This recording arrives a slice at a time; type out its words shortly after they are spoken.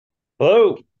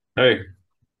Hello, Hey,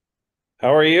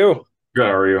 how are you? good.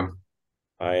 How are you?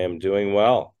 I am doing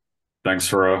well. Thanks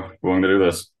for willing to do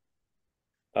this.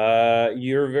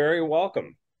 You're very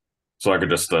welcome. So I could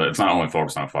just, it's not only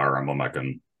focus on Fire Emblem, I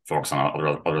can focus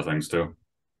on other things too.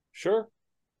 Sure,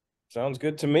 sounds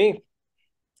good to me.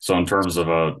 So in terms of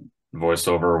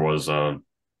voiceover, was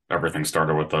everything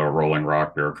started with a Rolling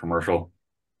Rock beer commercial?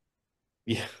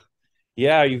 Yeah,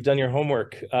 yeah, you've done your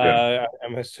homework. Yeah.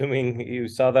 I'm assuming you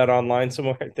saw that online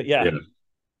somewhere. Yeah, Yeah.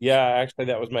 yeah, actually,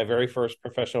 that was my very first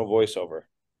professional voiceover.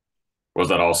 Was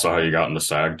that also how you got into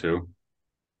SAG too?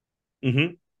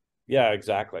 Hmm. Yeah,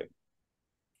 exactly.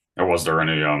 Or was there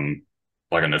any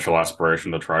like initial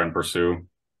aspiration to try and pursue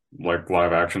like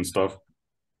live action stuff?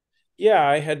 Yeah,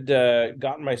 I had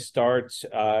gotten my start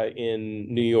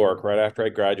in New York right after I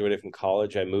graduated from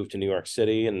college. I moved to New York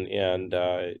City and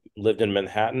lived in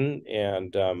Manhattan,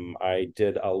 and I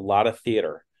did a lot of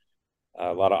theater,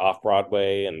 a lot of off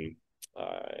Broadway and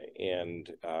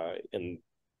in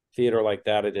theater like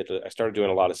that. I started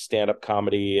doing a lot of stand up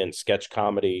comedy and sketch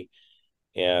comedy,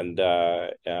 and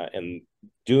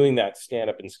doing that stand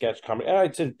up and sketch comedy.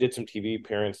 And did some TV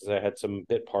appearances. I had some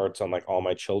bit parts on like All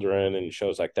My Children and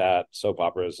shows like that, soap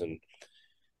operas, and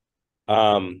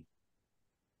um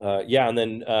yeah, and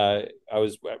then it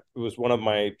was one of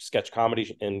my sketch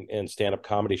comedy and stand up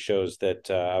comedy shows that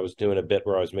I was doing a bit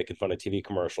where I was making fun of TV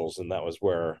commercials, and that was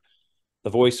where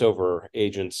the voiceover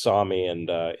agent saw me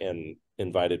and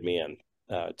invited me in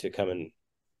to come and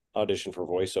audition for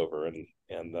voiceover,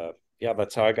 and yeah,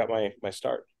 that's how I got my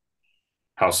start.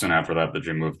 How soon after that did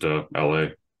you move to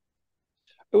LA?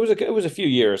 It was a few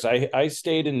years. I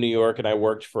stayed in New York and I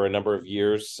worked for a number of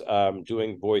years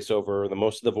doing voiceover. The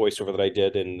most of the voiceover that I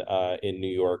did in New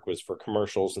York was for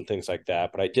commercials and things like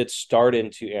that. But I did start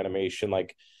into animation.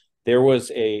 Like there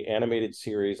was a animated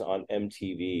series on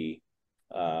MTV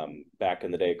back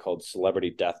in the day called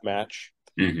Celebrity Deathmatch,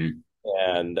 Hmm.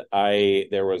 and I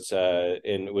there was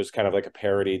and it was kind of like a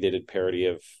parody. They did parody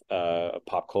of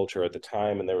pop culture at the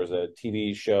time, and there was a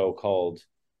TV show called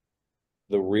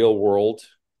The Real World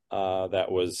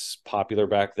that was popular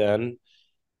back then.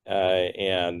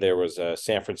 And there was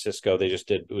San Francisco. They just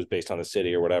did, it was based on the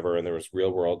city or whatever. And there was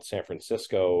Real World San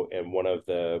Francisco. And one of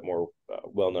the more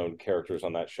well known characters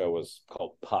on that show was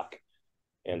called Puck.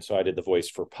 And so I did the voice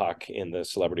for Puck in the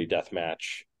Celebrity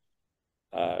Deathmatch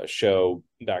show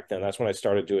back then. That's when I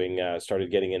started getting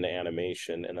into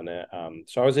animation. And then,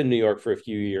 so I was in New York for a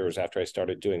few years after I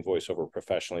started doing voiceover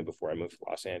professionally before I moved to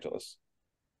Los Angeles.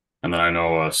 And then I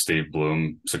know Steve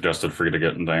Bloom suggested for you to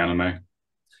get into anime.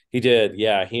 He did,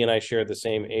 yeah. He and I shared the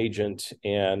same agent,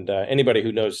 and anybody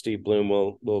who knows Steve Bloom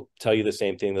will tell you the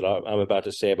same thing that I'm about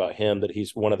to say about him. That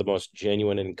he's one of the most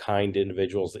genuine and kind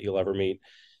individuals that you'll ever meet.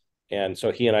 And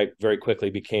so he and I very quickly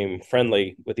became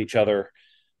friendly with each other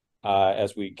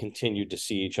as we continued to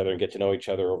see each other and get to know each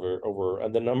other over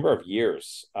the number of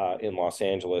years in Los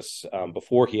Angeles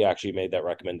before he actually made that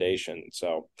recommendation.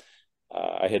 So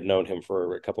I had known him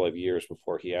for a couple of years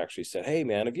before he actually said, "Hey,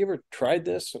 man, have you ever tried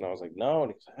this?" And I was like, "No."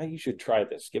 And he's like, "Hey, you should try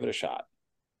this. Give it a shot."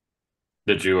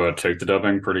 Did you take the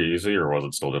dubbing pretty easy, or was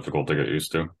it still difficult to get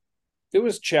used to? It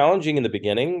was challenging in the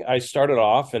beginning. I started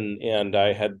off and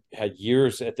I had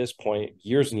years at this point,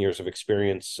 years and years of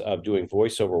experience of doing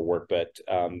voiceover work, but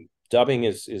dubbing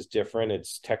is different.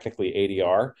 It's technically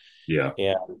ADR, Yeah.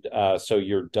 and so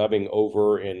you're dubbing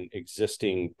over an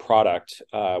existing product,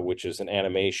 which is an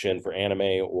animation for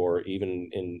anime or even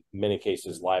in many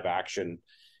cases live action.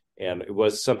 And it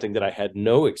was something that I had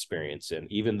no experience in,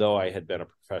 even though I had been a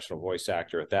professional voice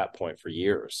actor at that point for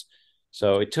years.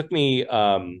 So it took me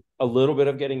a little bit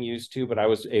of getting used to, but I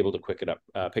was able to pick it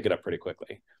up pretty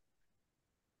quickly.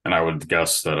 And I would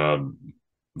guess that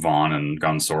Vaughn and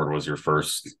Gunsword was your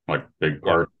first like big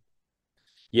Yeah, part.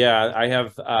 yeah. I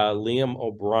have Liam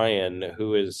O'Brien,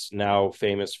 who is now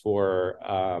famous for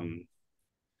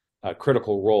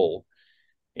Critical Role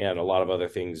and a lot of other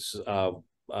things. Uh,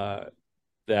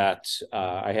 that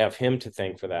I have him to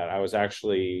thank for that. I was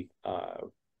actually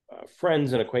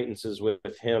friends and acquaintances with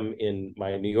him in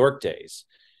my New York days.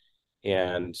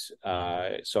 And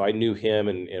so I knew him,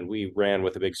 and we ran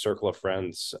with a big circle of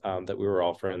friends that we were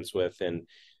all friends with. And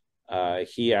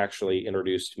he actually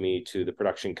introduced me to the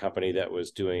production company that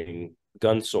was doing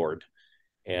Gunsword,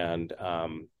 and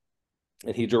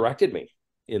and he directed me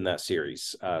in that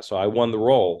series. So I won the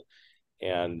role,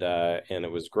 and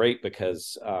it was great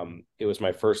because it was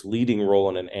my first leading role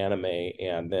in an anime,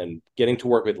 and then getting to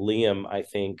work with Liam, I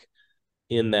think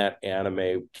in that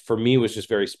anime for me was just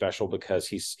very special because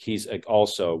he's like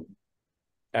also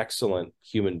excellent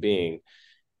human being,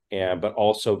 and but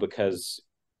also because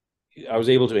I was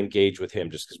able to engage with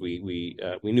him just because we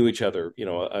knew each other,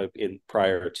 in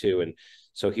prior to, and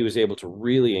so he was able to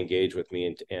really engage with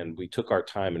me, and we took our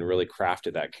time and really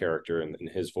crafted that character and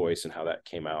his voice and how that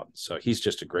came out. So he's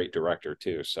just a great director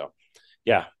too. So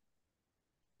yeah.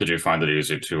 Did you find it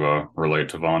easy to relate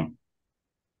to Vaughn?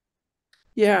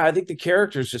 Yeah, I think the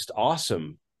character is just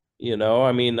awesome.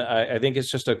 I mean, I think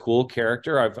it's just a cool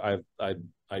character.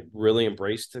 I really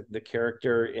embraced the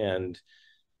character, and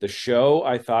the show.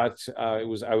 I thought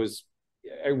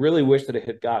I really wish that it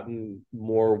had gotten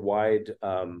more wide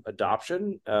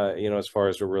adoption, as far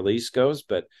as the release goes.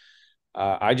 But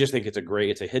I just think it's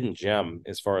a hidden gem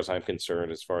as far as I'm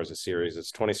concerned. As far as a series,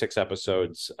 it's 26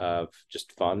 episodes of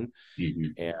just fun.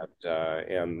 Hmm.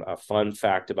 And a fun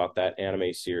fact about that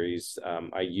anime series,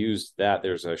 I used that.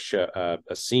 There's a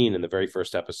scene in the very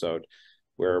first episode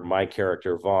where my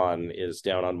character Vaughn is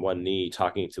down on one knee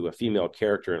talking to a female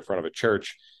character in front of a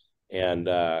church, and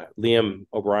Liam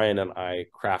O'Brien and I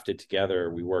crafted together.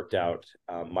 We worked out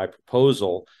my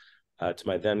proposal to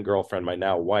my then girlfriend, my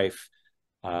now wife,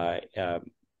 and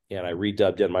I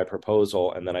redubbed in my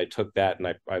proposal, and then I took that and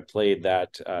I played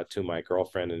that to my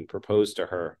girlfriend and proposed to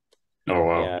her. Oh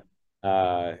wow. And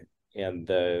uh, and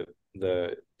the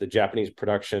Japanese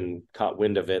production caught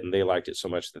wind of it, and they liked it so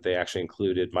much that they actually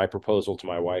included my proposal to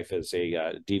my wife as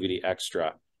a DVD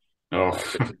extra. Oh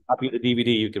So if you copy the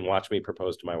DVD, you can watch me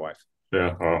propose to my wife.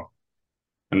 yeah. Oh,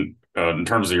 and in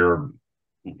terms of your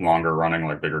longer running,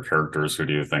 like bigger characters, who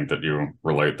do you think that you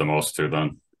relate the most to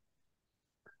then?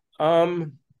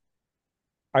 Um,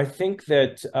 I think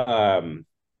that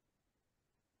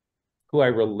who I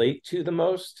relate to the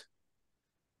most,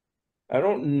 I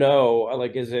don't know,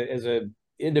 like as a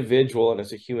individual and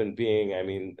as a human being. I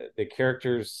mean, the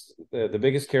characters, the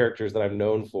biggest characters that I'm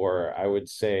known for, I would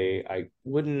say I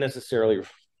wouldn't necessarily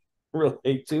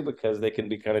relate to because they can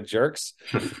be kind of jerks.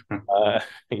 Uh,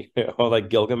 like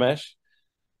Gilgamesh,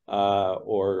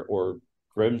 or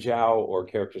Grimjow, or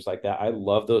characters like that. I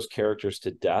love those characters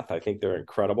to death. I think they're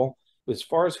incredible. As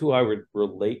far as who I would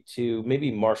relate to,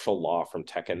 maybe Martial Law from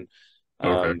Tekken,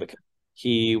 Okay. because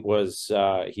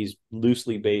he's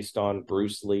loosely based on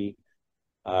Bruce Lee,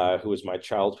 who was my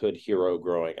childhood hero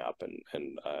growing up,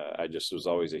 and I just was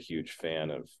always a huge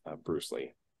fan of Bruce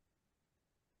Lee.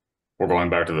 Well, going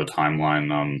back to the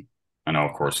timeline, I know,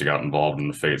 of course, you got involved in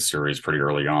the Fate series pretty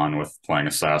early on with playing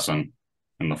Assassin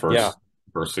in the Yeah,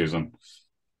 first season.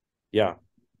 yeah,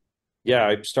 yeah.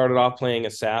 I started off playing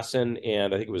Assassin,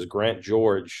 and I think it was Grant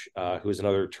George, who is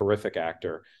another terrific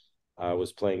actor,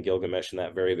 was playing Gilgamesh in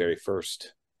that very, very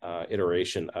first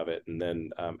iteration of it. And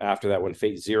then after that, when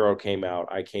Fate Zero came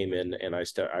out, I came in and I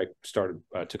started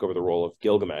took over the role of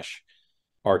Gilgamesh,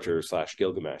 Archer slash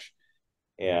Gilgamesh,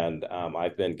 and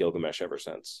I've been Gilgamesh ever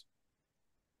since.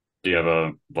 Do you have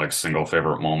a like single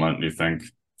favorite moment, do you think,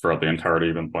 throughout the entirety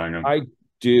you've been playing it? I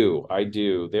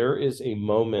do. There is a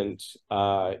moment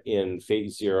in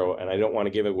Fate Zero, and I don't want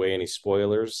to give away any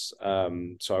spoilers,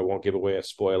 so I won't give away a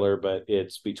spoiler, but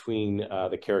it's between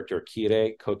the character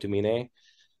Kire Kotomine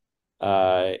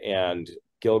and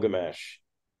Gilgamesh,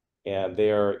 and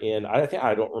they are in. I think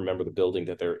I don't remember the building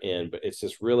that they're in, but it's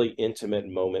this really intimate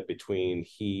moment between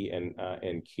he and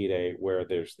Kire, where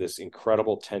there's this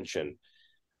incredible tension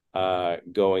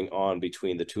going on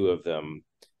between the two of them.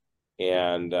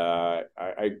 And I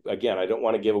again, I don't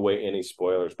want to give away any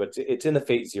spoilers, but it's in the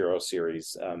Fate Zero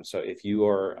series. So if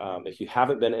you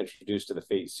haven't been introduced to the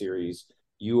Fate series,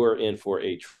 you are in for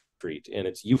a treat. And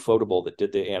it's Ufotable that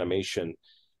did the animation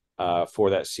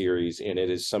for that series, and it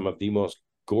is some of the most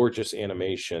gorgeous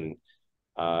animation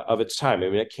of its time. I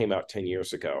mean, it came out 10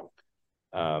 years ago,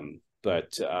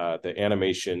 but the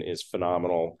animation is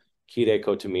phenomenal. Kide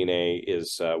Kotomine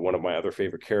is one of my other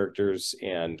favorite characters,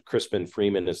 and Crispin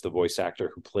Freeman is the voice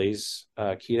actor who plays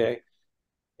Kide.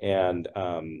 And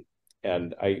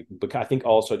I think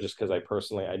also just because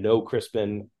I know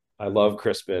Crispin, I love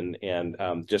Crispin, and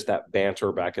just that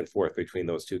banter back and forth between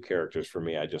those two characters for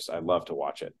me, I love to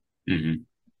watch it. Hmm.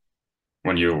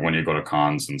 When you go to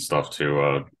cons and stuff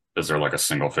too, is there like a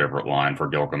single favorite line for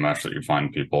Gilgamesh that you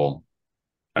find people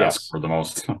ask Yes, for the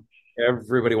most?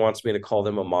 everybody wants me to call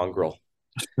them a mongrel,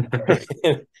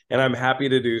 and I'm happy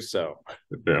to do so.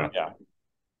 Yeah. Yeah.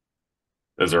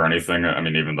 Is there anything, I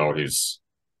mean, even though he's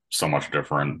so much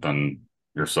different than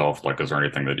yourself, like, is there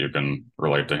anything that you can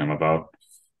relate to him about?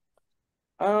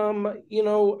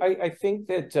 I think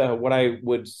that what I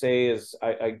would say is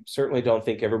I certainly don't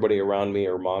think everybody around me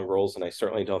are mongrels, and I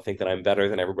certainly don't think that I'm better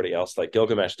than everybody else like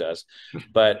Gilgamesh does.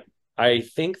 But I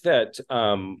think that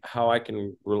how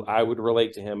I would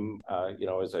relate to him,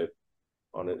 as a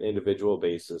on an individual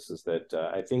basis, is that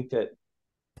I think that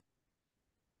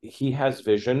he has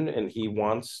vision and he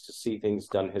wants to see things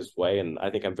done his way, and I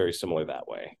think I'm very similar that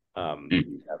way.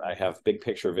 Mhm. I have big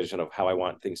picture vision of how I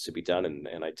want things to be done,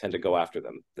 and I tend to go after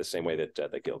them the same way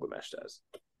that Gilgamesh does.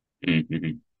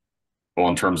 Mhm. Well,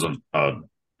 in terms of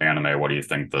anime, what do you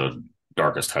think the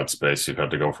darkest headspace you've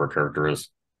had to go for a character is?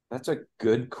 That's a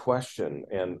good question,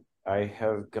 and I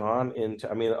have gone into.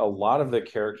 I mean, a lot of the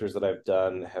characters that I've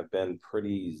done have been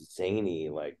pretty zany,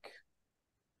 like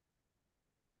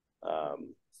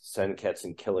Senketsu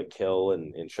and Kill a Kill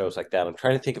and shows like that. I'm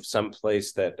trying to think of some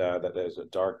place that is a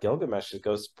dark. Gilgamesh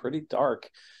goes pretty dark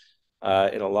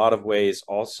in a lot of ways.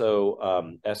 Also,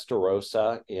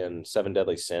 Estarossa in Seven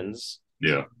Deadly Sins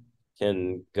Yeah.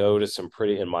 can go to some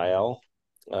pretty. In Mael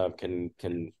can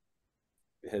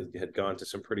had gone to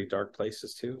some pretty dark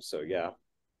places too. So yeah.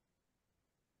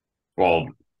 Well,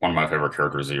 one of my favorite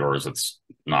characters of yours, it's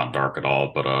not dark at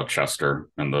all, but Chester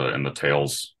in the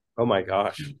Tales. Oh my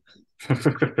gosh,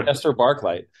 Esther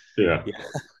Barklight. Yeah.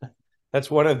 Yeah, that's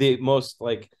one of the most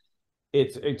like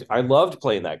it's I loved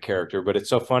playing that character, but it's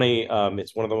so funny.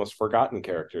 It's one of the most forgotten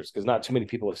characters because not too many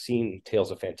people have seen Tales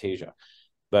of Fantasia.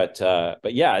 But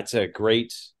yeah, it's a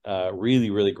great,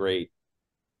 really great.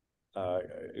 Uh,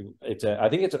 I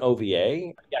think it's an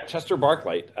OVA. Yeah, Chester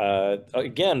Barklight.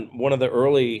 Again, one of the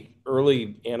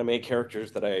early anime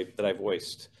characters that I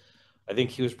voiced. I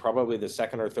think he was probably the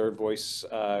second or third voice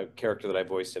character that I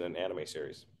voiced in an anime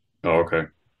series. Oh, okay.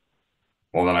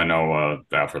 Well, then I know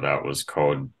after that was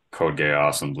Code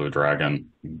Geass and Blue Dragon,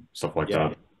 stuff like Yeah,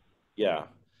 that. yeah.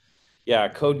 Yeah,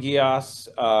 Code Geass,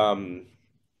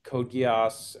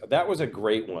 that was a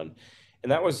great one.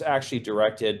 And that was actually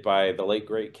directed by the late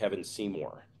great Kevin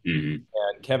Seymour. Hmm.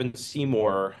 And Kevin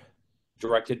Seymour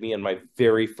directed me in my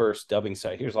very first dubbing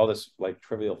site. Here's all this like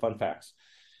trivial fun facts.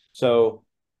 So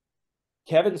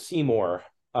Kevin Seymour,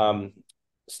 um,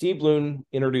 Steve Bloom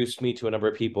introduced me to a number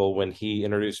of people when he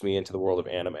introduced me into the world of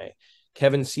anime.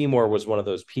 Kevin Seymour was one of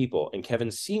those people, and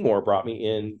Kevin Seymour brought me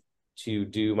in to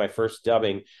do my first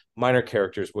dubbing minor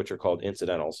characters, which are called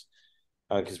incidentals,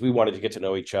 because we wanted to get to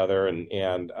know each other.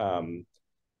 And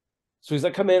so he's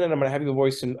like, "Come in, and I'm going to have you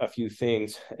voice in a few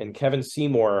things." And Kevin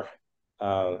Seymour,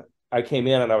 uh, I came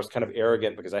in and I was kind of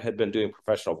arrogant because I had been doing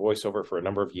professional voiceover for a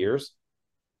number of years,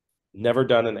 never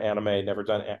done an anime, never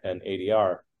done an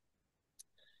ADR.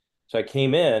 So I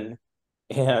came in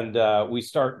and we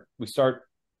start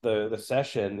the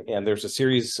session, and there's a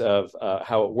series of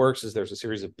how it works is there's a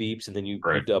series of beeps, and then you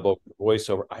Right. dub over the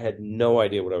voiceover. I had no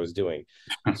idea what I was doing.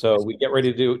 So we get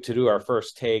ready to do our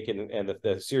first take, and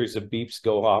the series of beeps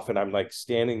go off, and I'm like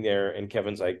standing there, and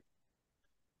Kevin's like,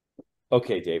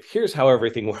 okay, Dave, here's how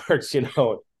everything works.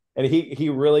 And he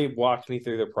really walked me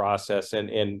through the process,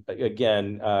 and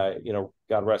again,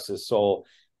 God rest his soul,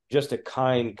 just a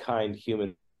kind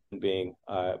human being.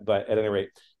 But at any rate,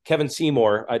 Kevin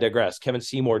Seymour, I digress. Kevin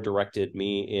Seymour directed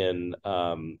me in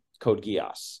Code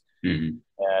Geass, Hmm.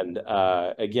 and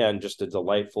again, just a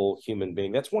delightful human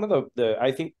being. That's one of the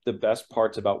I think the best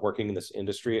parts about working in this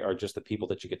industry are just the people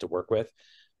that you get to work with.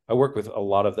 I work with a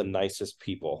lot of the nicest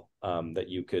people that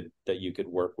you could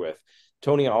work with.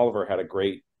 Tony Oliver had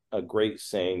a great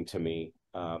saying to me,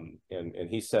 and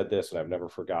he said this, and I've never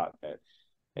forgotten it.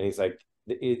 And he's like,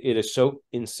 it is so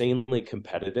insanely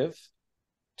competitive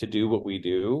to do what we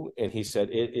do, and he said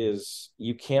it is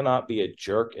you cannot be a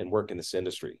jerk and work in this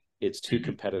industry. It's too Hmm.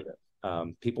 competitive.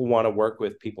 People want to work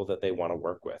with people that they want to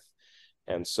work with,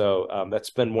 and so that's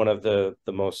been one of the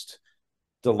most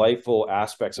delightful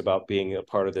aspects about being a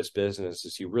part of this business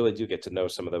is you really do get to know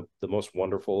some of the most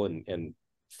wonderful and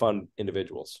fun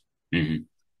individuals. Hmm.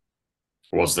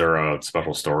 Was there a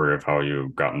special story of how you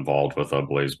got involved with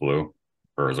Blaze Blue,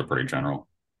 or is it pretty general?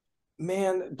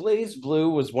 Man, Blaze Blue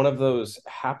was one of those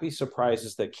happy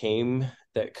surprises that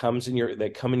come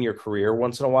in your career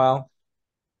once in a while.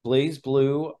 Blaze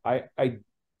Blue, I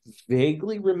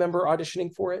vaguely remember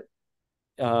auditioning for it.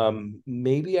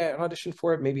 Maybe I auditioned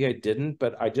for it, maybe I didn't,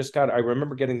 but I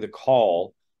remember getting the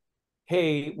call,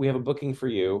 hey, we have a booking for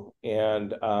you,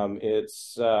 and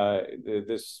it's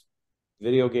this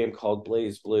video game called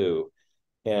Blaze Blue,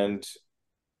 and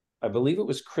I believe it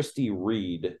was Christy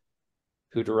Reed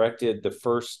who directed the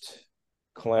first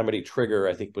Calamity Trigger.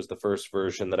 I think was the first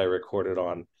version that I recorded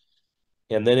on,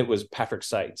 and then it was Patrick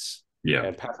Seitz, Yeah.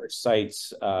 and Patrick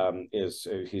Seitz is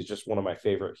he's just one of my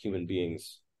favorite human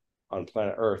beings on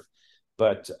planet Earth,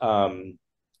 but I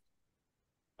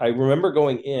remember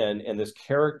going in, and this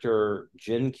character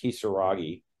Jin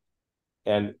Kisaragi,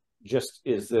 and just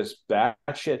is this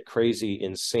batshit crazy,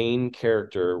 insane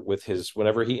character with his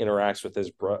whenever he interacts with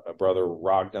his brother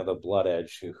Ragnar the Blood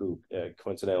Edge, who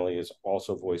coincidentally is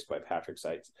also voiced by Patrick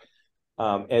Seitz.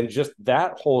 And just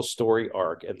that whole story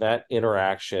arc and that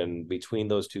interaction between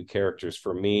those two characters,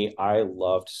 for me, I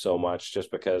loved so much,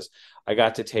 just because I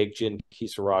got to take Jin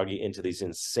Kisaragi into these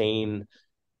insane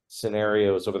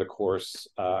scenarios over the course.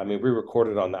 I mean, we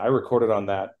recorded on that. I recorded on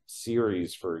that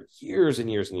series for years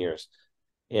and years and years.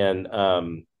 And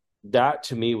that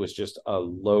to me was just a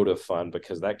load of fun,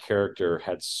 because that character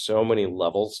had so many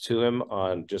levels to him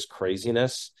on just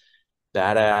craziness.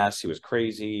 Badass. He was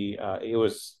crazy. It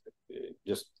was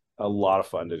just a lot of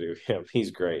fun to do him.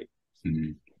 He's great.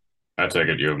 Mhm. I take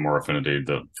it you have more affinity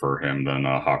for him than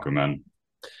Hakumen.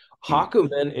 Hmm.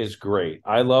 Hakumen is great.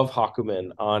 I love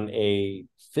Hakumen on a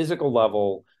physical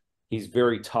level. He's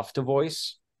very tough to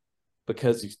voice,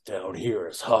 because he's down here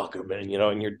as Hakumen,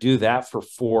 and you do that for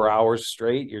 4 hours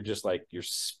straight. You're just like, you're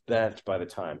spent by the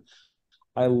time.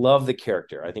 I love the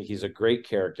character. I think he's a great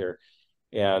character.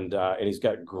 And he's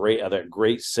got that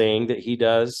great saying that he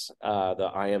does,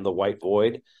 the "I am the white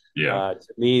void." Yeah.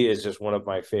 To me, is just one of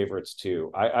my favorites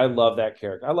too. I love that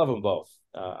character. I love them both.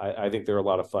 I think they're a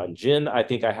lot of fun. Jin, I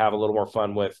think I have a little more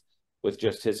fun with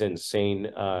just his insane,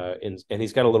 and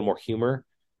he's got a little more humor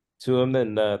to him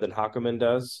than Hakumen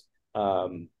does.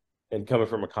 And coming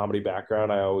from a comedy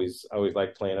background, I always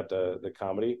like playing up the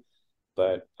comedy.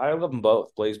 But I love them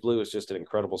both. Blaze Blue is just an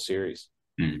incredible series.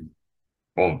 Hmm.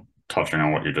 Well, touching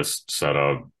on what you just said,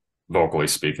 vocally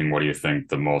speaking, what do you think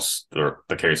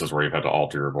the cases where you've had to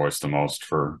alter your voice the most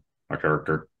for a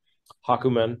character?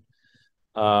 Hakumen.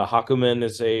 Hakumen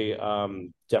is a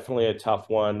definitely a tough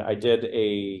one. I did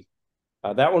a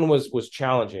that one was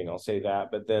challenging, I'll say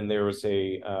that. But then there was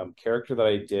a character that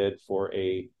I did for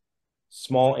a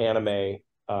small anime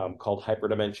called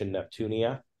Hyperdimension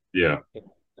Neptunia. Yeah.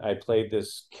 I played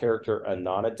this character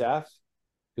Anana Death,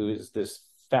 who is this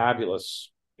fabulous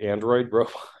android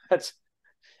robot.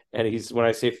 And he's, when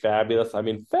I say fabulous, I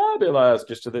mean fabulous,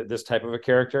 just to this type of a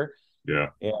character. Yeah.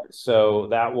 And so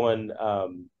that one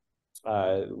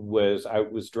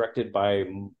was directed by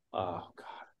God,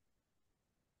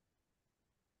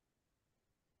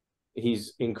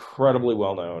 he's incredibly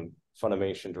well known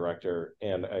Funimation director,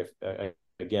 and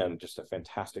again, just a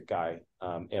fantastic guy.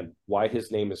 And why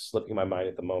his name is slipping my mind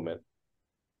at the moment,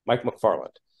 Mike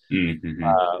McFarland. Mm-hmm.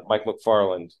 Mike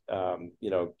McFarland,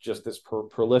 just this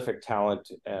prolific talent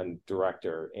and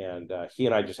director, and he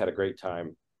and I just had a great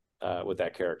time with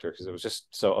that character, because it was just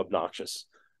so obnoxious.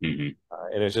 Mm-hmm.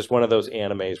 And it's just one of those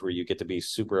animes where you get to be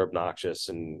super obnoxious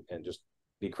and just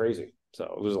be crazy. So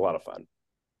it was a lot of fun.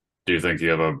 Do you think you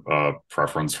have a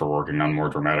preference for working on more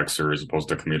dramatic series opposed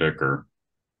to comedic, or?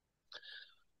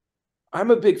 I'm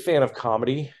a big fan of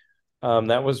comedy.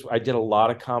 I did a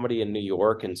lot of comedy in New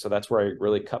York, and so that's where I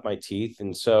really cut my teeth.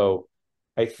 And so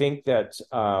I think that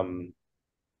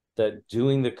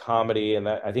doing the comedy, and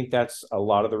that I think that's a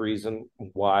lot of the reason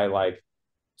why I like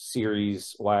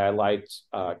series, why I liked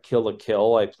Kill la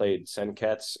Kill. I played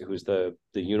Senketsu, who's the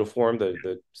uniform,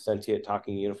 the sentient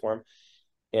talking uniform,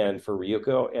 and for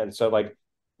Ryuko. And so like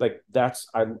that's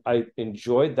I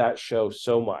enjoyed that show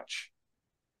so much,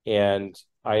 and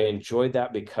I enjoyed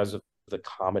that because of the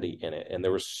comedy in it. And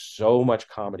there was so much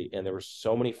comedy, and there were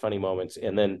so many funny moments.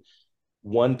 And then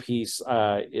One Piece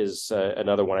is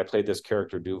another one. I played this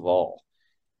character Duval,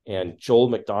 and Joel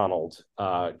McDonald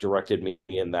directed me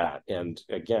in that. And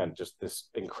again, just this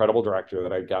incredible director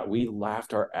that I got. We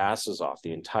laughed our asses off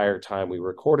the entire time we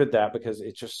recorded that, because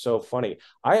it's just so funny.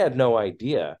 I had no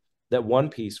idea that One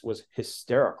Piece was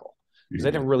hysterical, because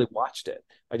I Mhm. never really watched it.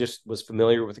 I just was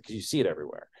familiar with it because you see it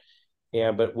everywhere.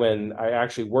 But when I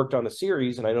actually worked on the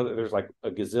series, and I know that there's like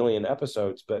a gazillion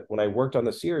episodes, but when I worked on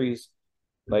the series,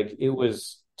 like it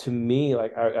was, to me,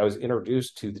 like I was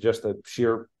introduced to just the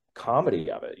sheer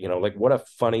comedy of it. Like what a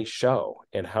funny show,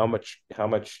 and how much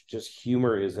just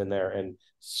humor is in there, and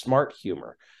smart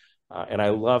humor. And I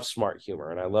love smart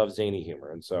humor, and I love zany humor.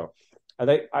 And so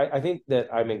I think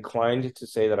that I'm inclined to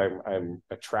say that I'm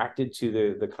attracted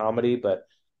to the comedy, but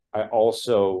I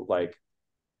also like,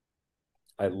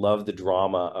 I love the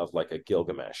drama of like a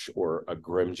Gilgamesh or a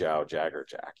Grimjow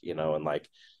Jaggerjack, and like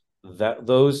that,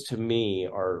 those to me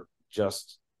are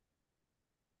just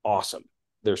awesome.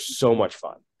 They're so much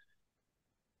fun.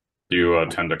 Do you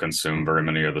tend to consume very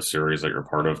many of the series that you're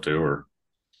part of too, or?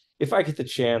 If I get the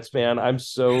chance, man, I'm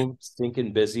so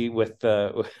stinking busy with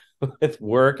with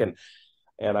work, and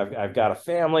I've got a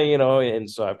family, and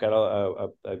so I've got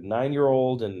a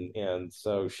 9-year-old, and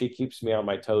so she keeps me on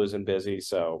my toes and busy.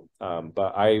 So,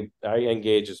 but I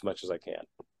engage as much as I can.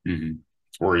 Mhm.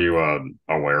 Were you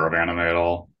aware of anime at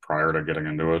all prior to getting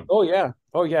into it? Oh yeah,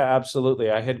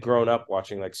 absolutely. I had grown up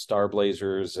watching like Star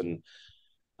Blazers and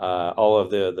all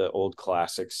of the old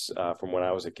classics from when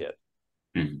I was a kid.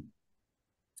 Mhm.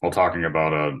 Well, talking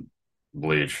about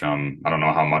Bleach, I don't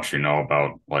know how much you know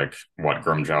about like what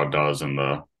Grimjow does in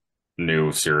the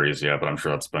new series yet, but I'm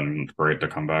sure that's been great to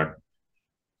come back.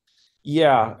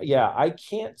 Yeah, yeah. I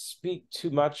can't speak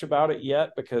too much about it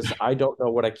yet because I don't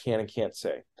know what I can and can't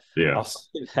say. Yeah. I'll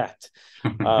say that.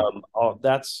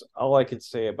 That's all I can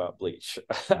say about Bleach.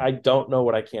 I don't know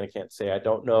what I can and can't say. I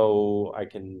don't know. I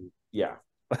can. Yeah.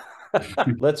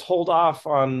 Let's hold off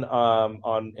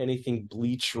on anything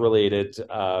Bleach related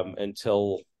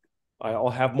until I'll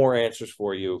have more answers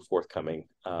for you forthcoming.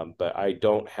 But I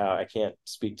don't have. I can't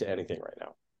speak to anything right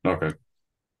now. Okay.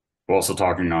 Well, also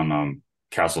talking on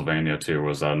Castlevania too,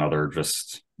 was that another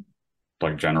just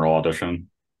like general audition?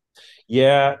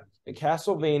 Yeah,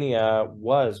 Castlevania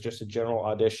was just a general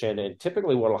audition, and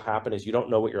typically what will happen is you don't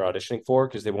know what you're auditioning for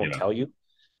because they won't Yeah. tell you.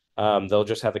 They'll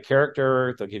just have the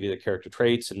character, they'll give you the character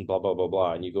traits, and blah blah blah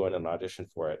blah, and you go in and audition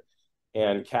for it.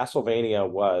 And Castlevania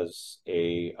was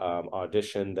a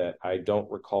audition that I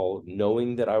don't recall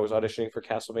knowing that I was auditioning for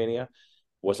Castlevania.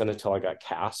 Wasn't until I got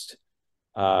cast.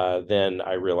 Then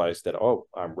I realized that, oh,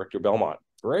 I'm Richter Belmont.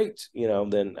 Great,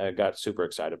 Then I got super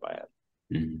excited by it.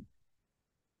 Mhm.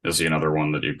 Is he another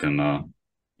one that you can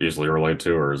easily relate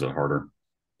to, or is it harder?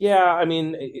 Yeah, I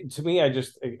mean, to me, I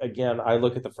just again, I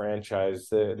look at the franchise.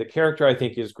 The character I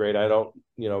think is great. I don't,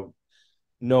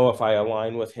 know if I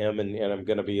align with him, and I'm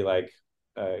going to be like,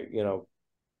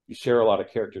 share a lot of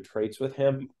character traits with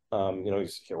him.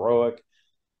 He's heroic.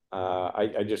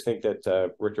 I just think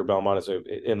that Richter Belmont is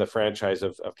in the franchise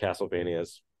of Castlevania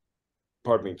is,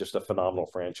 pardon me, just a phenomenal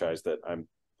franchise that I'm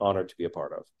honored to be a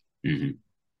part of. Hmm.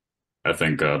 I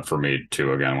think for me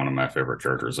too, again, one of my favorite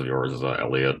characters of yours is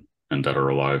Elliot in Dead or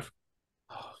Alive.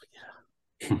 Oh,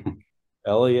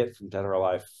 Elliot from Dead or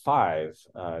Alive 5,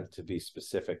 to be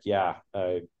specific. Yeah,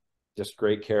 just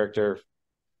great character.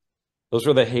 Those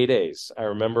were the heydays. I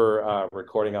remember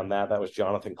recording on that. That was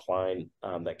Jonathan Klein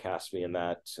that cast me in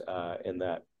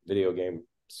that video game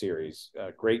series.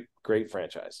 Great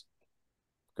franchise.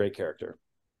 Great character.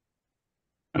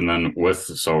 And then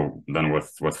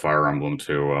with Fire Emblem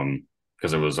too,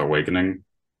 because it was Awakening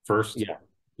first. Yeah,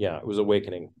 yeah. It was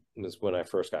Awakening. It was when I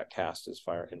first got cast as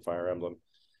Fire Emblem.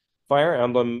 Fire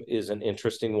Emblem is an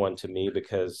interesting one to me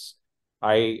because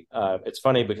it's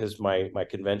funny because my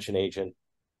convention agent,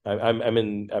 I'm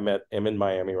in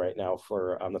Miami right now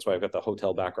for that's why I've got the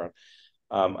hotel background.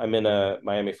 I'm in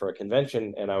Miami for a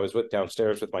convention, and I was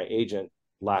downstairs with my agent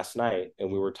last night,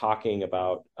 and we were talking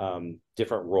about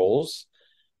different roles,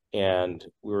 and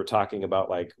we were talking about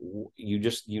like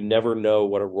you never know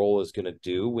what a role is going to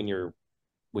do when you're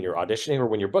auditioning or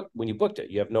when you booked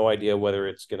it. You have no idea whether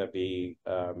it's going to be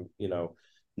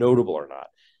notable or not.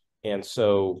 And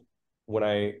so when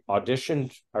I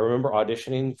auditioned, I remember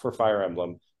auditioning for Fire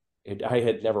Emblem. I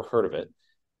had never heard of it.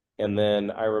 And then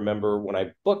I remember when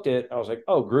I booked it, I was like,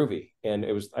 oh, groovy. And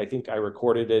I think I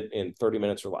recorded it in 30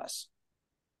 minutes or less,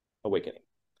 Awakening.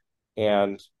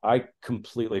 And I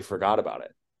completely forgot about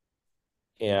it.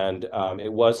 And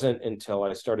it wasn't until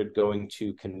I started going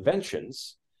to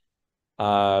conventions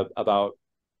about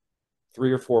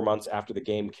 3 or 4 months after the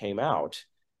game came out.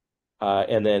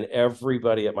 And then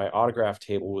everybody at my autograph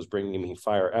table was bringing me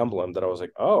Fire Emblem that I was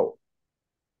like, oh,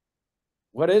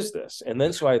 what is this? And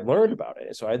then so I learned about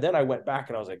it. So then I went back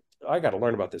and I was like, I got to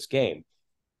learn about this game.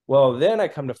 Well, then I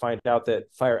come to find out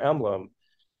that Fire Emblem,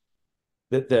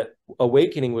 that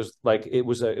Awakening was like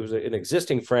an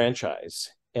existing franchise,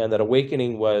 and that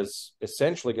Awakening was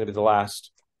essentially going to be the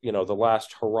last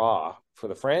hurrah for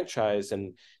the franchise.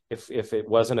 And if it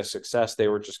wasn't a success, they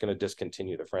were just going to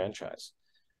discontinue the franchise.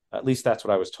 At least that's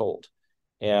what I was told,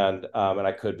 and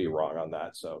I could be wrong on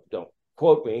that. So don't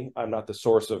quote me. I'm not the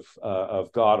source of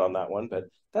God on that one, but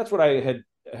that's what I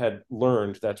had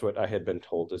learned. That's what I had been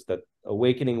told, is that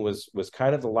Awakening was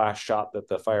kind of the last shot that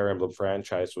the Fire Emblem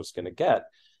franchise was going to get,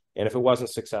 and if it wasn't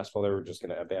successful, they were just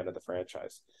going to abandon the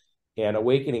franchise. And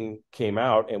Awakening came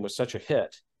out and was such a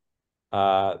hit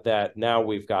that now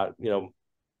we've got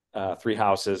Three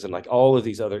Houses and like all of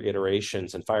these other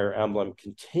iterations, and Fire Emblem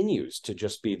continues to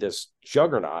just be this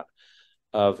juggernaut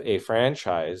of a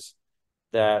franchise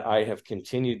that I have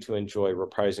continued to enjoy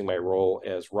reprising my role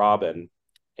as Robin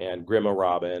and Grima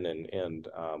Robin and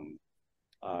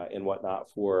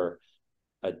whatnot for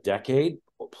a decade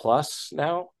plus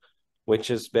now, which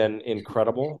has been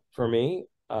incredible for me.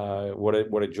 What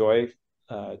a joy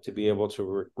to be able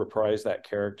to reprise that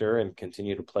character and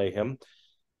continue to play him.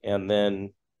 And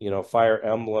then Fire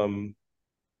Emblem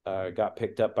got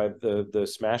picked up by the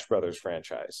Smash Brothers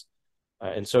franchise,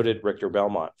 and so did Richter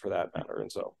Belmont for that matter. And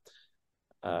so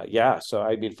yeah, so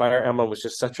I mean, Fire Emblem was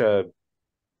just such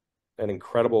an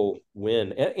incredible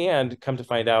win. And come to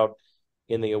find out,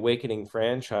 in the Awakening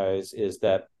franchise, is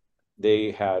that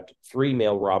they had three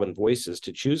male Robin voices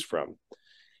to choose from,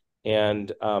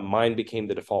 and mine became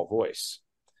the default voice.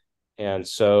 And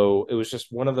so it was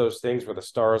just one of those things where the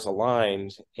stars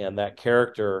aligned, and that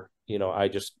character, I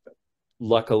just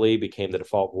luckily became the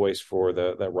default voice for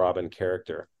the Robin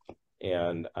character,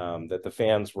 and that the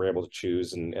fans were able to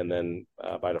choose, and then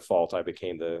by default I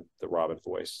became the Robin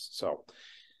voice. So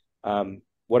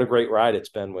what a great ride it's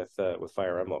been with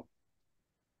Fire Emblem.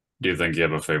 Do you think you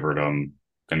have a favorite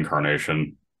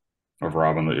incarnation of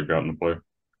Robin that you've gotten to play?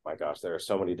 My gosh, there are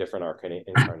so many different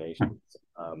incarnations.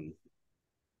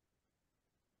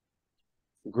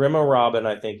 Grimo Robin,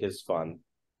 I think, is fun.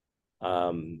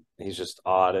 He's just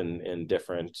odd and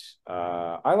different.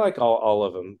 I like all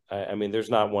of them. I mean, there's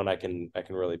not one I can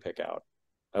really pick out.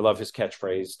 I love his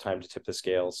catchphrase, "Time to tip the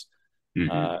scales."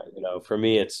 Mm-hmm. For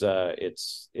me, it's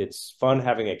fun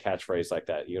having a catchphrase like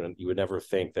that. You would never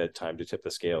think that "time to tip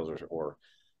the scales" or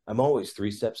 "I'm always 3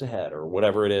 steps ahead" or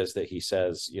whatever it is that he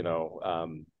says.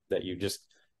 That you just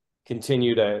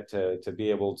continue to be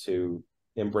able to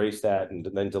embrace that and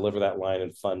then deliver that line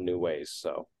in fun new ways.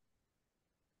 So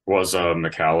Was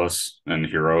McAllis and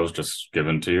Heroes just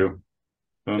given to you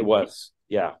it then? was,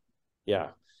 yeah, yeah.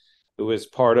 It was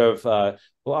part of. Well,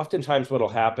 oftentimes what'll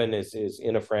happen is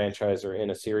in a franchise or in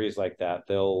a series like that,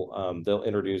 they'll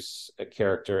introduce a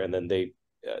character, and then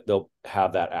they'll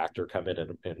have that actor come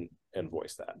in and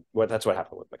voice that. That's what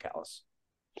happened with McAllis.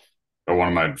 But one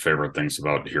of my favorite things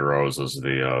about Heroes is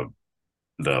the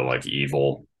like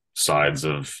evil sides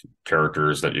of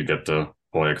characters that you get to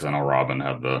play. Because I know Robin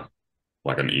had the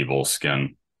like an evil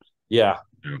skin. Yeah,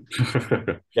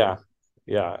 yeah,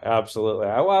 yeah, absolutely.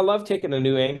 I love taking a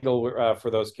new angle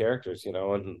for those characters,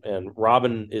 and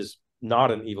Robin is not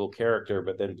an evil character,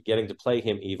 but then getting to play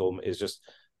him evil is just,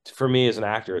 for me as an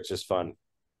actor, it's just fun.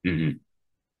 Hmm.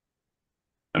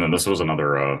 And then this was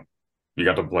another. You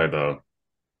got to play the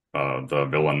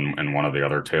villain in one of the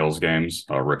other Tales games,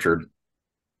 Richard.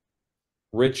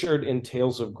 Richard in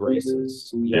Tales of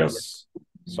Graces. Yep. Yes.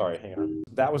 Sorry, hang on.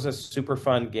 That was a super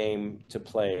fun game to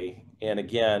play. And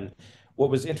again, what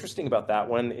was interesting about that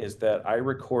one is that I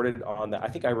recorded on that. I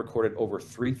think I recorded over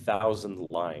 3,000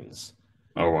 lines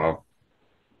Oh wow.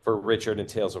 for Richard in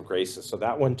Tales of Graces. So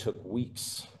that one took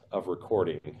weeks of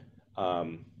recording,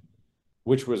 um,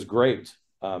 which was great,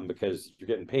 because you're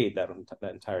getting paid that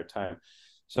entire time.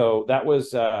 So that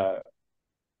was,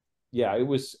 yeah, it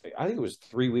was. I think it was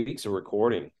 3 weeks of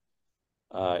recording.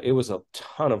 It was a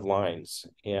ton of lines,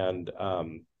 and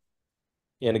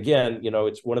again,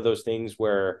 it's one of those things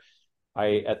where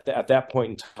at that point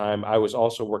in time, I was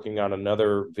also working on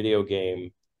another video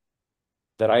game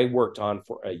that I worked on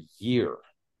for a year,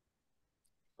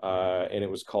 and it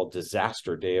was called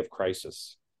Disaster Day of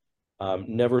Crisis.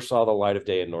 Never saw the light of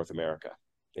day in North America.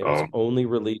 It was Oh, only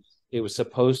released. It was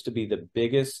supposed to be the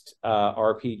biggest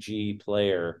RPG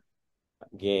player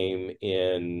game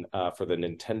in for the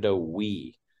Nintendo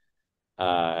Wii,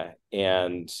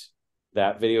 and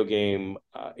that video game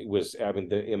was. I mean,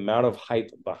 the amount of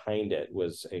hype behind it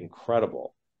was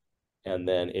incredible, and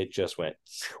then it just went.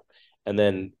 And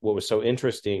then what was so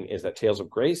interesting is that Tales of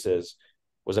Graces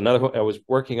was another. I was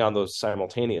working on those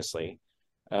simultaneously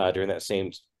during that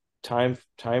same time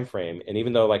frame, and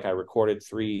even though like I recorded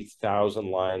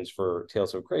 3,000 lines for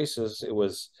Tales of Graces, it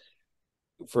was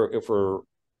for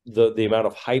the amount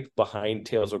of hype behind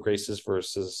Tales of Graces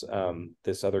versus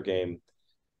this other game,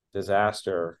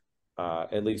 Disaster.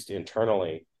 At least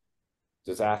internally,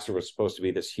 Disaster was supposed to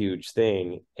be this huge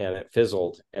thing, and it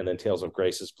fizzled. And then Tales of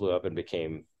Graces blew up and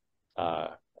became.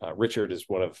 Richard is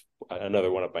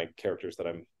another one of my characters that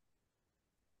I'm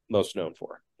most known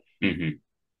for. hmm.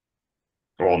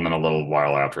 Well, and then a little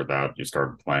while after that, you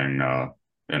started playing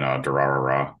in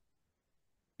Durarara.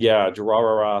 Yeah,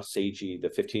 Durarara Seiji, the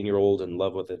 15-year-old in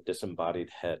love with a disembodied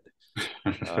head.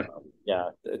 Yeah,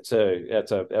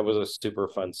 that was a super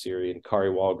fun series, and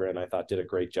Kari Walgren I thought did a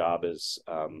great job as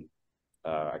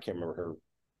I can't remember her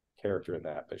character in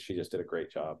that, but she just did a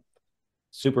great job.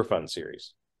 Super fun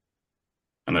series.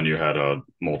 And then you had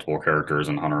multiple characters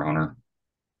in Hunter x Hunter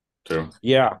too.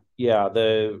 Yeah, yeah.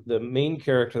 The main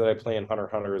character that I play in Hunter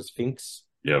x Hunter is Finks.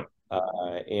 Yep.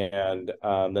 And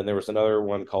then there was another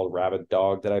one called Rabid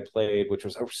Dog that I played, which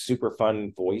was a super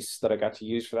fun voice that I got to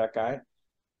use for that guy.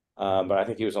 But I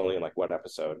think he was only in like one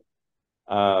episode.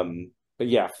 But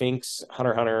yeah, Finks,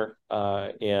 Hunter x Hunter,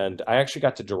 and I actually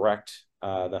got to direct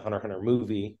the Hunter x Hunter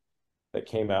movie that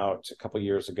came out a couple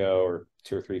years ago, or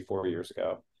 2 or 3, 4 years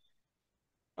ago.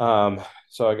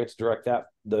 So I get to direct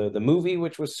the movie,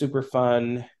 which was super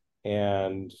fun.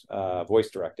 and voice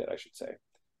directed, I should say.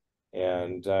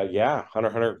 And yeah, Hunter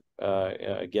x Hunter,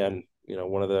 again,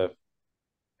 one of the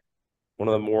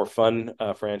more fun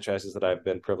franchises that I've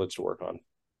been privileged to work on.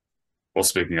 Well,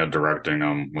 speaking of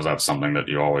directing, was that something that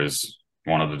you always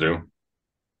wanted to do?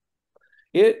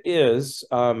 It is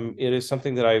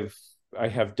something that I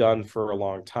have done for a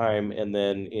long time, and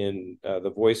then in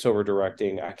the voiceover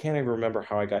directing, I can't even remember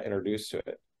how I got introduced to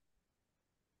it.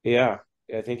 Yeah,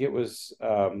 I think it was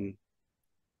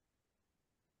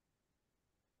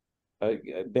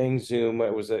Bang Zoom.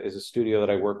 It was is a studio that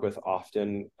I work with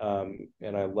often,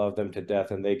 and I love them to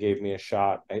death. And they gave me a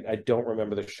shot. I don't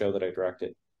remember the show that I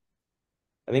directed.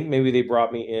 I think maybe they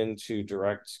brought me in to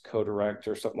direct, co-direct,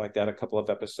 or something like that, a couple of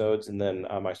episodes, and then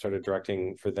I started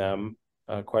directing for them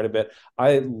quite a bit.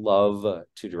 I love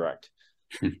to direct.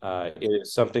 It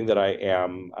is something that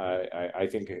I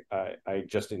think I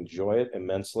just enjoy it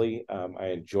immensely. I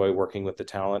enjoy working with the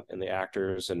talent and the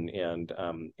actors and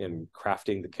in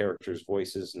crafting the characters'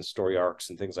 voices and story arcs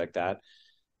and things like that.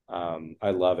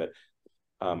 I love it.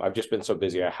 I've just been so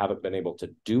busy. I haven't been able to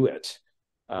do it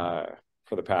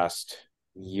for the past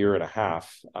year and a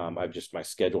half. My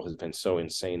schedule has been so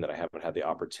insane that I haven't had the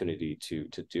opportunity to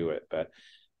do it. But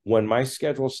when my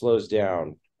schedule slows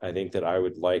down, I think that I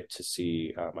would like to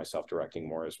see myself directing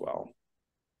more as well.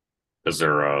 Is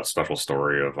there a special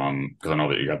story of because I know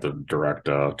that you got to direct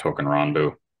Token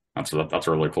Ranbu. That's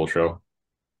a really cool show.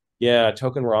 Yeah,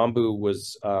 Token Rambu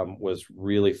was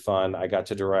really fun. I got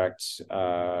to direct.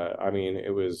 I mean,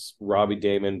 it was Robbie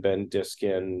Damon, Ben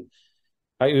Diskin.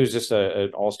 It was just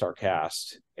an all-star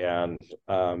cast, and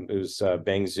it was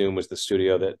Bang Zoom was the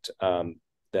studio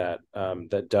that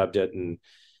dubbed it, and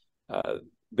uh,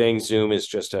 Bang Zoom is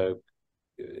just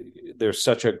they're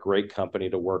such a great company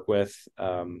to work with,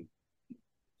 and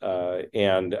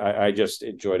I just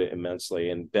enjoyed it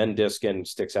immensely. And Ben Diskin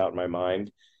sticks out in my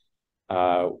mind.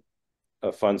 Uh,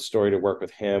 a fun story to work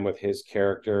with him, with his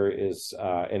character is,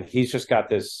 and he's just got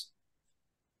this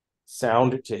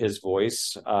sound to his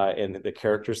voice and the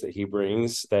characters that he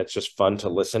brings that's just fun to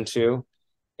listen to.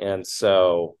 And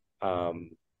so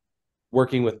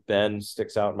working with Ben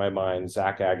sticks out in my mind.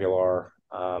 Zach Aguilar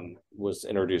was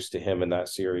introduced to him in that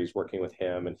series, working with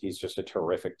him, and he's just a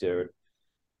terrific dude.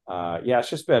 Yeah, it's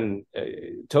just been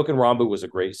Token Rambu was a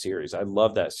great series. I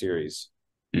love that series.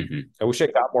 Hmm. I wish I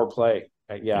got more play.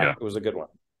 Yeah, Yeah. it was a good one.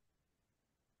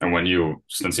 And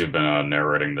since you've been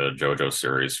narrating the JoJo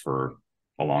series for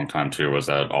a long time too, was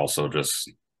that also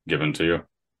just given to you?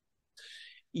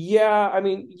 Yeah, I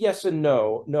mean, yes and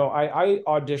no. No, I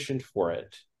auditioned for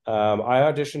it.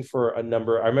 I auditioned for a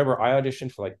number. I remember I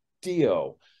auditioned for like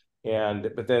Dio,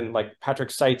 and but then like Patrick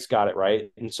Seitz got it right,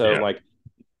 and so Yeah. like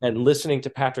and listening to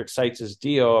Patrick Seitz's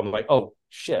Dio, I'm like, oh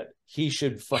shit, he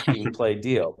should fucking play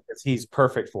Dio because he's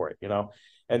perfect for it, you know.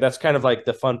 And that's kind of like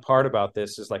the fun part about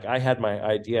this is like I had an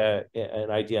idea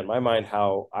in my mind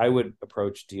how I would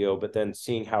approach Dio, but then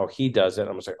seeing how he does it,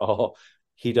 I'm just like, oh,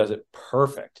 he does it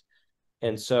perfect.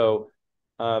 And so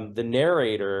the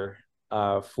narrator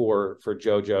for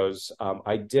JoJo's,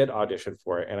 I did audition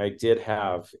for it, and I did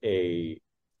have a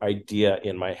idea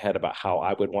in my head about how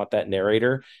I would want that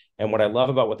narrator. And what I love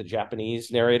about what the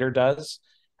Japanese narrator does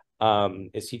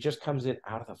is he just comes in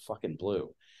out of the fucking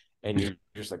blue, and you're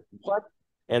just like, what?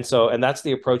 And that's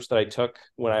the approach that I took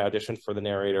when I auditioned for the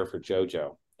narrator for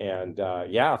JoJo. And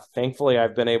yeah, thankfully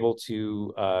I've been able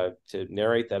to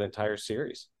narrate that entire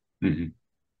series. Hmm.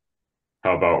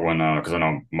 How about when because I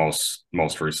know most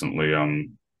recently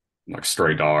like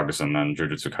Stray Dogs and then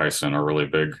Jujutsu Kaisen are really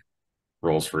big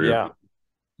roles for you.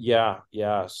 Yeah,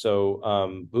 yeah. So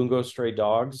Bungo Stray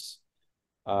Dogs.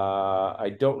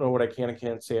 I don't know what I can and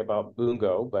can't say about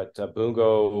Bungo, but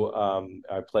Bungo,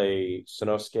 I play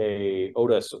Sonosuke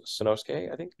Oda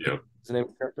Sonosuke, I think Yep. is the name of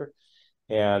the character,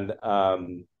 and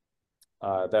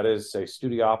that is a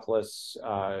Studiopolis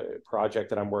project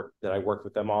that I worked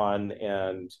with them on,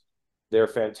 and they're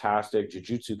fantastic.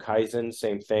 Jujutsu Kaisen,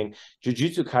 same thing.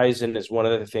 Jujutsu Kaisen is one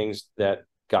of the things that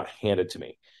got handed to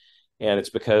me, and it's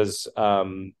because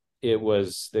it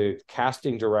was the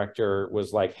casting director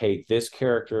was like, "Hey, this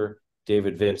character,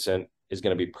 David Vincent, is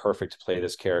going to be perfect to play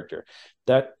this character."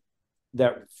 That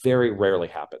that very rarely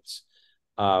happens.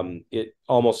 It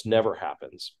almost never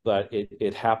happens, but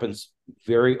it happens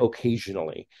very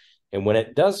occasionally. And when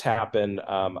it does happen,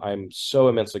 I'm so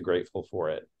immensely grateful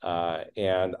for it,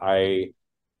 and I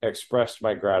expressed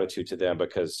my gratitude to them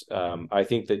because I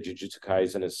think that Jujutsu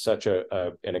Kaisen is such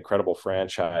an incredible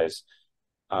franchise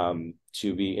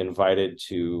to be invited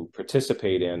to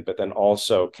participate in, but then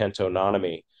also Kento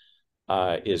Nanami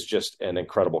is just an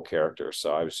incredible character.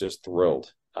 So I was just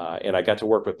thrilled and I got to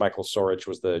work with Michael Sorich,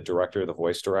 was the director, the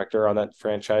voice director on that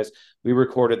franchise. We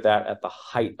recorded that at the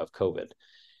height of COVID,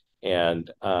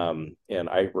 and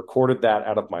I recorded that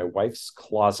out of my wife's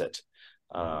closet,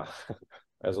 uh,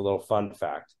 as a little fun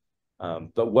fact.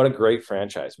 But what a great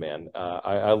franchise, man!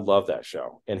 I love that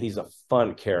show, and he's a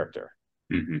fun character.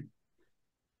 Hmm.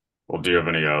 Well, do you have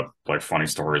any like funny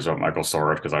stories about Michael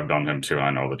Sorek? Because I've done him too, and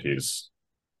I know that he's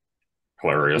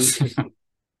hilarious. He's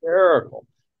hysterical.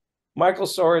 Michael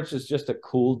Sorich is just a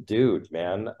cool dude,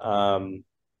 man. I'm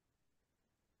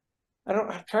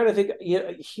trying to think.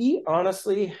 Yeah, he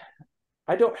honestly,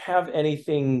 I don't have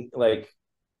anything like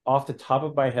off the top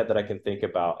of my head that I can think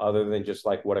about other than just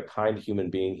like what a kind human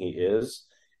being he is.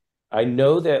 I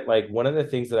know that like one of the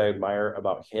things that I admire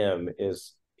about him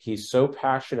is he's so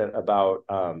passionate about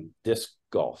disc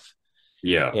golf,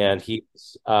 Yeah. and he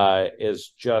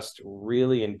is just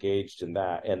really engaged in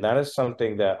that, and that is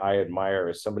something that I admire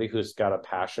as somebody who's got a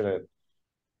passionate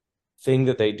thing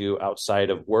that they do outside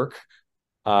of work.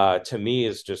 To me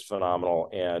is just phenomenal,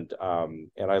 and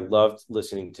I loved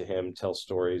listening to him tell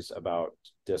stories about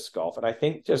disc golf, and I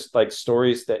think just like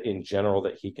stories that in general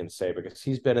that he can say, because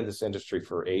he's been in this industry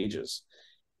for ages,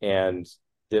 and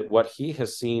that what he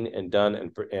has seen and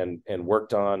done and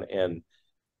worked on, and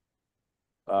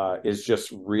is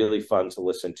just really fun to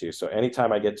listen to. So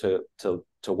anytime I get to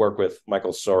work with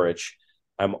Michael Sorich,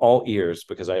 I'm all ears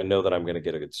because I know that I'm going to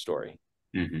get a good story.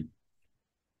 Hmm.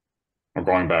 Well,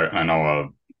 going back, I know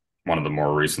one of the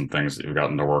more recent things that you've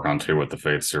gotten to work on too with the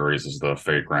Fate series is the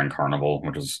Fate Grand Carnival,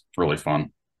 which is really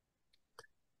fun.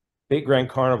 Fate Grand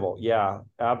Carnival, yeah,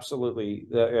 absolutely.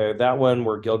 That one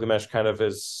where Gilgamesh kind of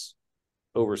is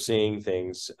overseeing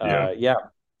things. Yeah. Yeah,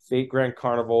 Fate Grand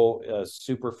Carnival,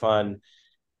 super fun.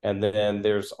 And then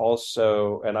there's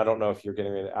also, and I don't know if you're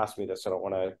getting ready to ask me this, I don't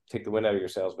want to take the wind out of your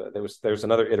sails, but there's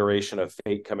another iteration of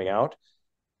Fate coming out.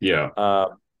 Yeah. Uh,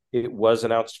 it was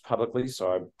announced publicly,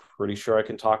 so I'm pretty sure I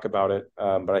can talk about it.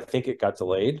 But I think it got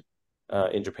delayed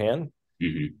in Japan.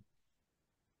 Hmm.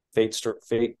 Fake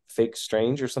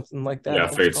Strange or something like that. I Yeah.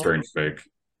 think it's Fate called Strange Fake.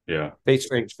 Yeah. Fate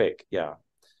Strange Fake. Yeah.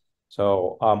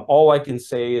 So all I can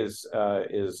say is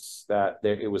that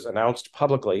it was announced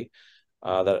publicly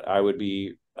that I would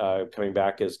be coming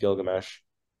back as Gilgamesh,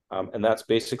 and that's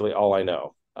basically all I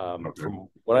know. Okay. From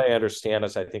what I understand,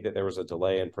 is I think that there was a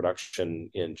delay in production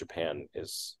in Japan,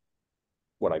 is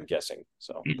what I'm guessing.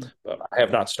 So, Mhm. but I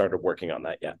have not started working on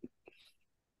that yet.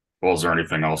 Well, is there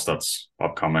anything else that's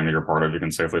upcoming that you're part of you can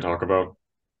safely talk about?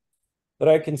 That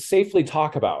I can safely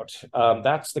talk about.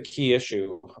 That's the key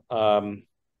issue.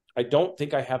 I don't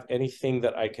think I have anything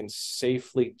that I can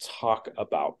safely talk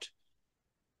about,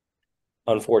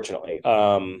 unfortunately.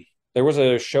 There was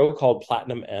a show called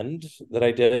Platinum End that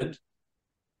I did.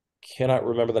 Cannot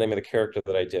remember the name of the character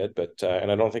that I did, but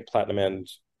and I don't think Platinum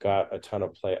End got a ton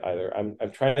of play either. I'm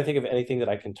trying to think of anything that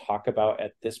I can talk about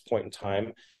at this point in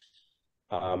time.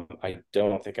 I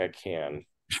don't think I can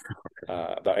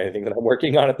about anything that I'm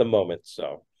working on at the moment.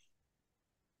 So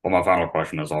Well, my final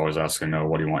question is always asking,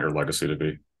 what do you want your legacy to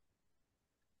be?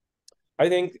 I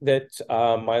think that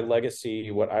my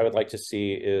legacy, what I would like to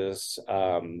see is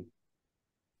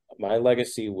my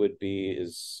legacy would be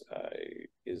is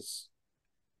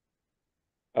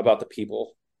about the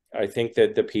people. I think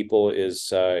that the people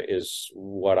is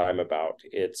what I'm about.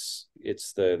 It's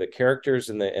the characters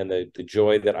and the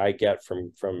joy that I get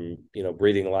from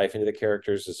breathing life into the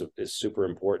characters is super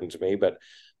important to me. But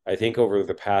I think over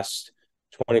the past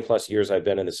 20 plus years I've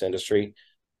been in this industry,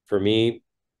 for me,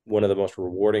 one of the most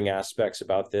rewarding aspects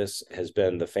about this has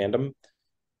been the fandom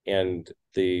and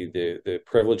the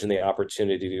privilege and the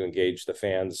opportunity to engage the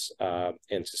fans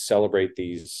and to celebrate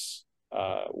these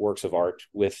works of art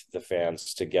with the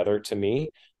fans together. To me,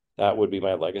 that would be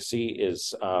my legacy.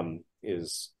 Is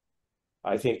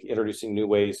I think introducing new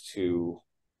ways to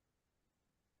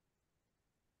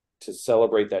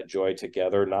celebrate that joy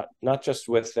together, not just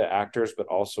with the actors but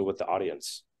also with the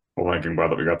audience. Well, thank you. I'm glad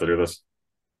that we got to do this.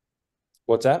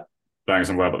 What's that? Thanks.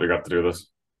 I'm glad that we got to do this.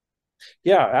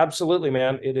 Yeah, absolutely,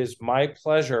 man. It is my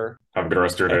pleasure. Have a good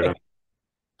rest of your day then.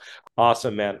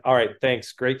 Awesome, man. All right,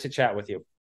 thanks. Great to chat with you.